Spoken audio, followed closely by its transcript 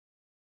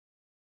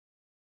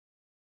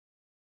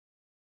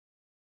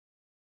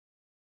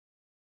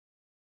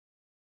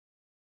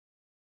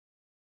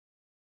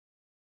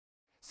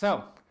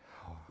So,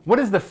 what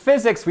is the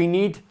physics we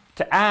need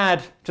to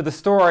add to the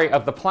story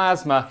of the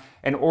plasma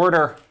in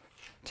order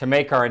to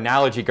make our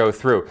analogy go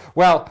through?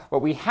 Well,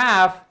 what we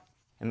have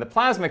in the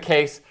plasma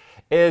case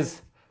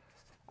is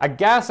a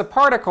gas of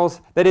particles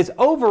that is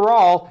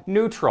overall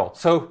neutral.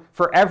 So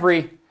for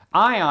every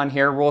ion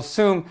here, we'll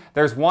assume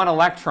there's one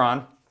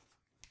electron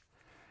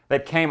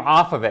that came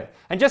off of it.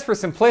 And just for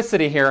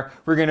simplicity here,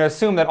 we're going to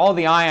assume that all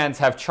the ions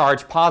have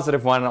charge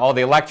 +1 and all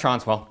the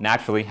electrons, well,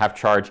 naturally have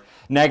charge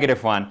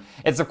 -1.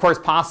 It's of course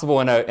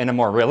possible in a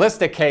more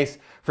realistic case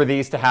for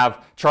these to have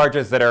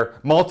charges that are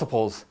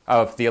multiples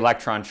of the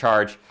electron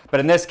charge. But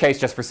in this case,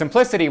 just for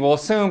simplicity, we'll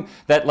assume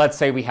that, let's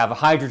say, we have a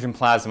hydrogen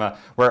plasma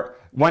where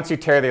once you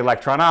tear the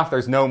electron off,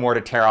 there's no more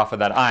to tear off of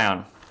that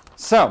ion.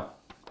 So,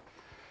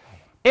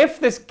 if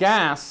this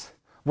gas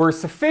were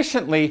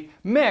sufficiently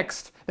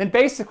mixed, then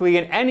basically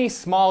in any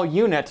small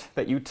unit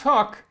that you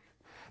took,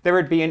 there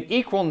would be an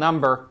equal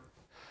number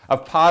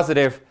of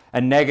positive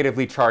and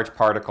negatively charged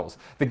particles.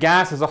 The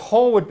gas as a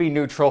whole would be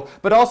neutral,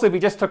 but also if you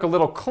just took a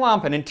little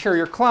clump, an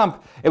interior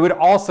clump, it would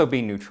also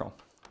be neutral.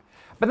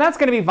 But that's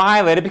going to be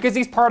violated because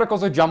these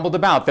particles are jumbled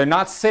about. They're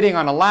not sitting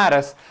on a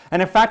lattice,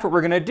 and in fact what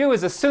we're going to do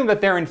is assume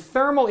that they're in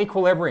thermal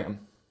equilibrium.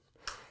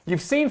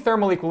 You've seen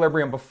thermal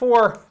equilibrium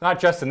before, not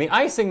just in the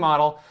Ising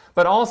model,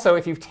 but also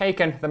if you've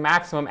taken the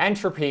maximum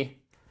entropy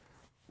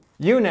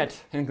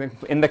unit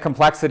in the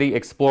complexity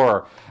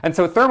explorer. And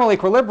so thermal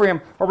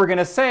equilibrium, what we're going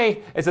to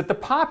say is that the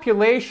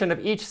population of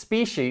each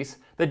species,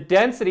 the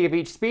density of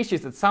each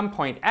species at some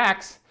point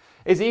x,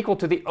 is equal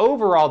to the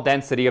overall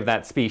density of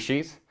that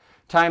species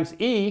times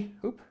e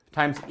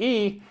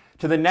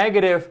to the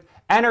negative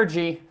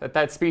energy that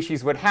that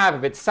species would have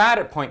if it sat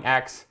at point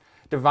x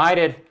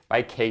divided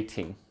by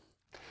kt.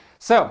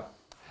 So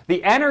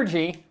the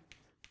energy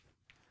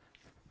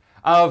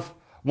of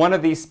one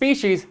of these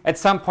species at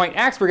some point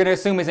x we're going to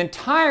assume is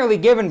entirely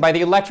given by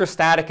the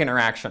electrostatic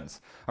interactions.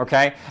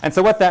 Okay? And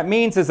so what that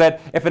means is that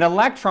if an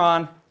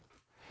electron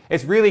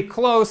is really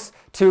close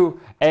to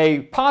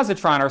a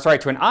positron, or sorry,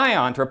 to an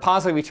ion, to a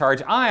positively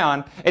charged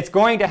ion, it's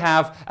going to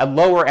have a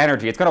lower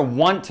energy. It's going to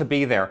want to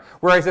be there.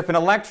 Whereas if an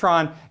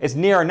electron is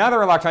near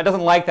another electron, it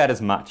doesn't like that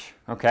as much.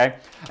 Okay?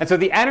 And so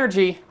the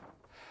energy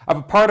of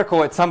a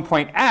particle at some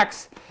point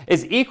x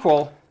is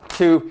equal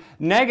to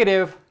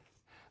negative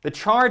the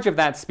charge of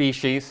that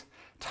species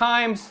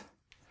times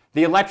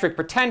the electric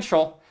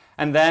potential,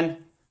 and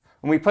then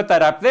when we put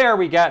that up there,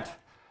 we get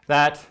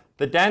that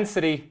the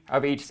density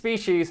of each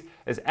species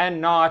is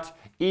n0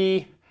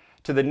 e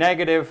to the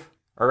negative,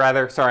 or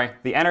rather, sorry,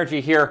 the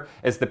energy here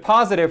is the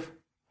positive.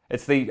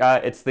 It's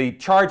the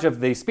charge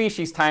of the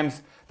species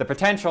times the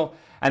potential,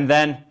 and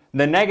then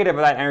the negative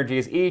of that energy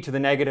is e to the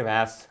negative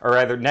s, or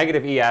rather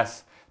negative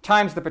es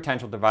times the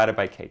potential divided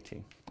by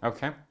kt.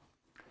 Okay?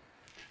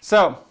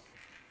 So,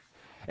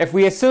 if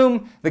we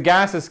assume the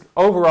gas is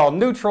overall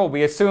neutral,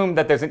 we assume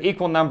that there's an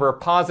equal number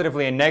of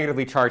positively and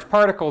negatively charged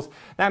particles,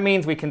 that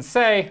means we can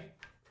say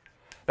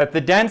that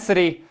the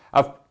density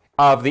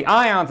of the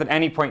ions at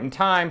any point in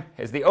time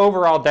is the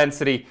overall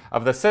density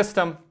of the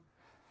system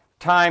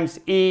times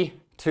e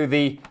to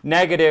the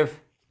negative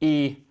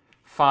e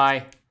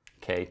phi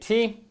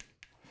kt.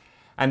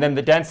 And then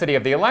the density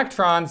of the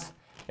electrons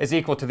is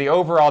equal to the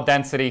overall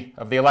density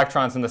of the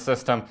electrons in the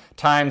system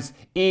times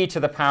e to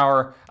the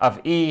power of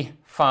e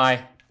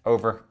phi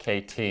over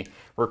kt,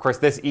 where of course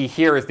this e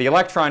here is the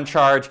electron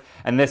charge,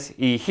 and this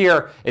e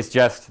here is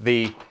just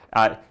the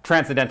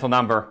transcendental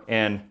number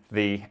in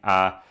the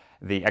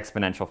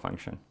exponential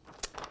function.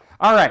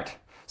 All right,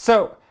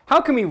 so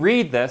how can we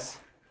read this?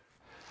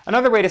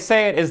 Another way to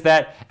say it is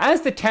that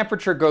as the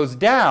temperature goes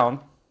down,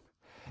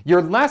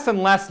 you're less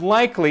and less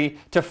likely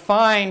to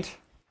find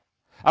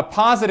a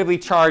positively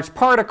charged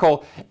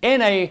particle in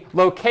a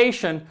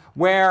location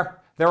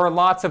where there are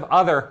lots of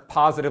other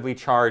positively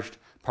charged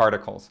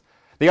particles.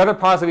 The other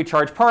positively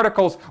charged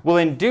particles will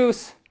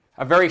induce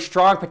a very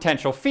strong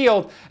potential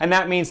field, and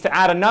that means to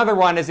add another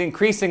one is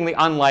increasingly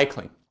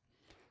unlikely.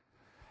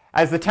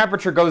 As the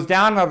temperature goes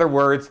down, in other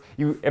words,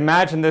 you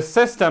imagine this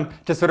system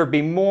to sort of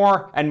be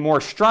more and more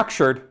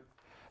structured,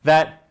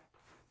 that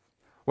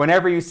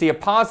whenever you see a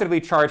positively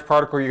charged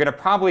particle, you're going to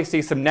probably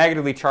see some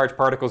negatively charged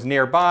particles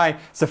nearby,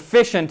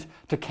 sufficient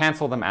to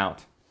cancel them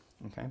out.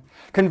 Okay?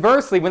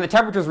 Conversely, when the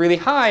temperature is really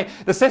high,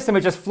 the system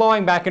is just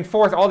flowing back and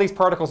forth. All these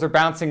particles are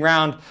bouncing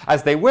around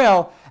as they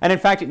will. And in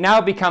fact, it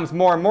now becomes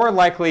more and more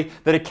likely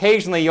that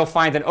occasionally you'll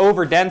find an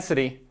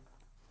overdensity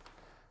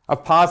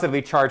of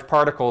positively charged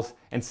particles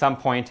in some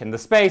point in the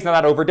space. Now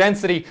that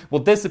overdensity will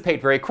dissipate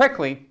very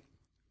quickly,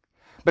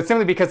 but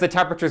simply because the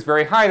temperature is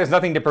very high, there's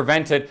nothing to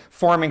prevent it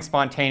forming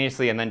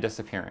spontaneously and then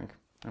disappearing.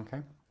 Okay?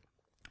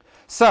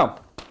 So,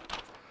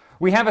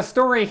 we have a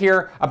story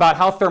here about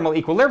how thermal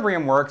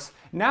equilibrium works.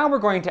 Now we're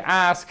going to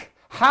ask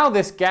how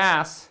this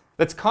gas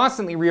that's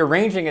constantly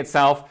rearranging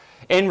itself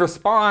in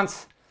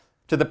response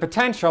to the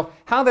potential,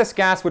 how this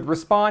gas would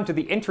respond to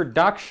the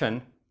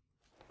introduction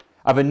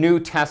of a new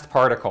test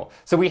particle.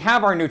 So we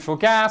have our neutral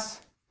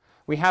gas,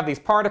 we have these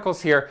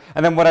particles here,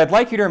 and then what I'd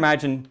like you to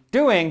imagine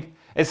doing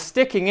is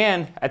sticking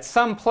in at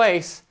some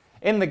place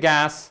in the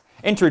gas,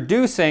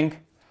 introducing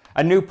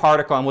a new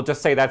particle, and we'll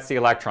just say that's the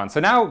electron. So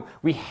now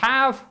we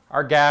have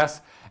our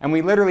gas, and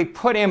we literally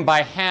put in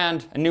by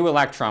hand a new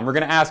electron. We're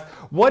going to ask,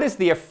 what is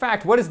the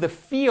effect, what is the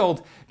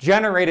field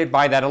generated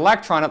by that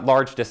electron at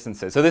large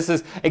distances? So this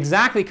is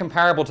exactly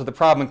comparable to the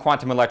problem in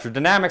quantum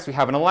electrodynamics. We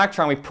have an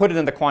electron, we put it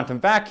in the quantum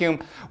vacuum.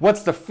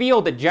 What's the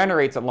field it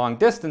generates at long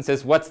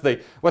distances? What's the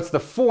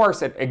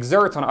force it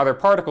exerts on other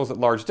particles at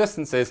large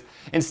distances?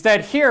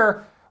 Instead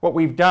here, what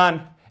we've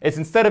done is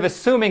instead of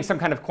assuming some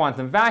kind of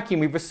quantum vacuum,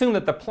 we've assumed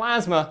that the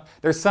plasma,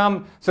 there's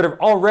some sort of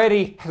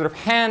already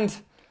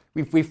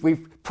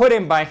we've put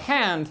in by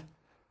hand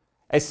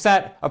a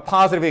set of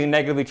positively and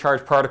negatively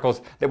charged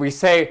particles that we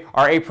say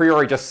are a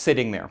priori just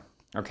sitting there,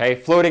 okay,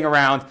 floating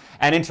around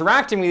and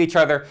interacting with each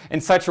other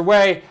in such a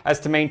way as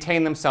to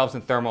maintain themselves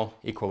in thermal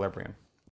equilibrium.